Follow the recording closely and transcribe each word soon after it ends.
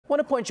I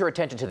want to point your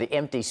attention to the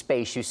empty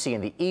space you see in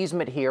the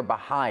easement here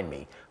behind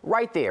me.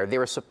 Right there,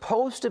 there is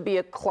supposed to be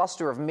a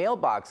cluster of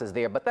mailboxes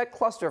there, but that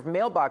cluster of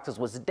mailboxes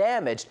was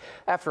damaged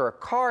after a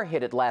car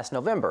hit it last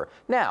November.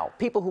 Now,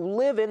 people who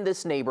live in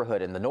this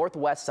neighborhood in the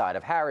northwest side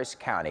of Harris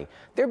County,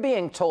 they're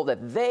being told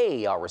that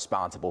they are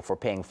responsible for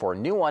paying for a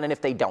new one, and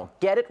if they don't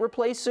get it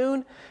replaced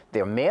soon,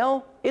 their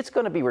mail, it's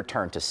going to be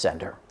returned to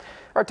sender.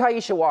 Our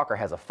Taisha Walker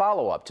has a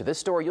follow-up to this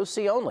story you'll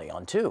see only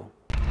on 2.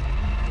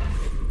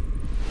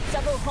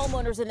 Several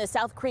homeowners in the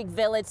South Creek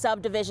Village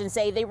subdivision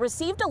say they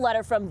received a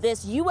letter from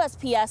this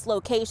USPS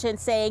location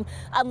saying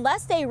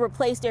unless they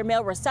replace their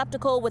mail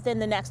receptacle within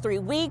the next 3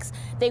 weeks,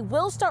 they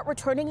will start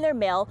returning their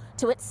mail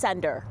to its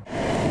sender.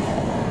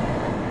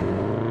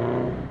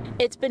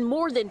 It's been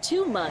more than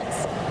 2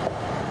 months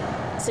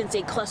since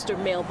a cluster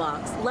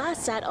mailbox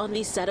last sat on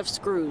the set of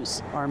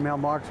screws. Our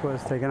mailbox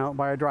was taken out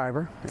by a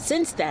driver.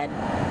 Since then,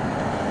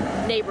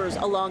 neighbors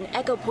along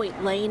Echo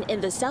Point Lane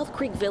in the South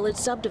Creek Village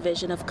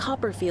subdivision of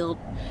Copperfield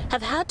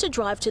have had to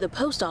drive to the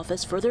post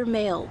office for their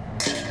mail.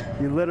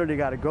 You literally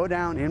got to go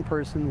down in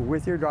person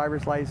with your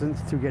driver's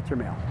license to get your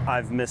mail.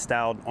 I've missed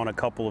out on a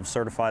couple of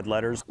certified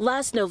letters.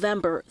 Last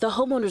November, the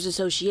Homeowners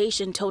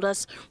Association told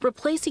us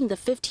replacing the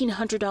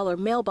 $1,500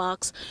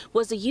 mailbox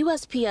was the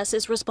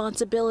USPS's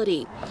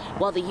responsibility,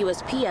 while the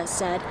USPS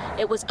said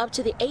it was up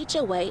to the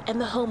HOA and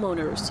the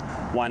homeowners.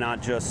 Why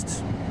not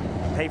just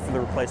pay for the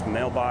replacement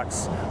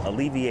mailbox,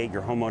 alleviate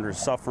your homeowner's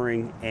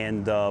suffering,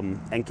 and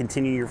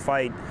continue your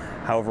fight,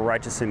 however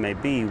righteous it may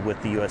be, with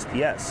the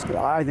USPS.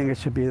 I think it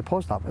should be the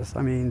post office.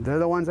 I mean, they're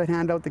the ones that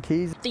hand out the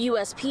keys. The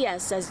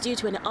USPS says due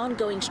to an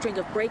ongoing string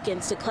of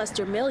break-ins to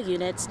cluster mail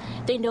units,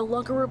 they no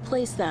longer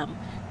replace them.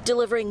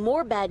 Delivering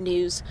more bad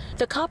news,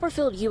 the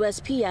Copperfield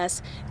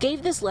USPS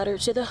gave this letter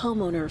to the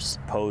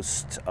homeowners.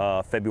 Post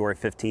February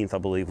 15th, I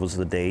believe was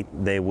the date,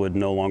 they would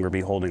no longer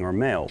be holding our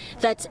mail.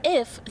 That's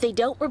if they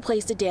don't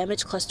replace the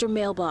damaged cluster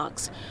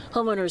mailbox.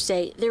 Homeowners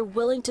say they're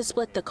willing to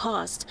split the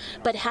cost,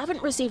 but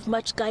haven't received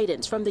much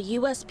guidance from the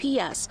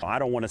USPS. I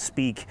don't want to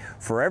speak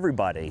for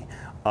everybody,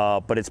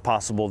 but it's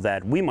possible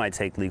that we might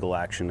take legal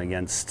action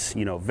against,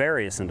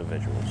 various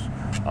individuals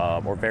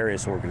or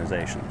various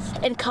organizations.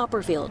 In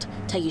Copperfield,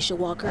 Taisha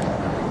Walker,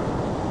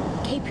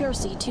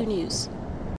 KPRC 2 News.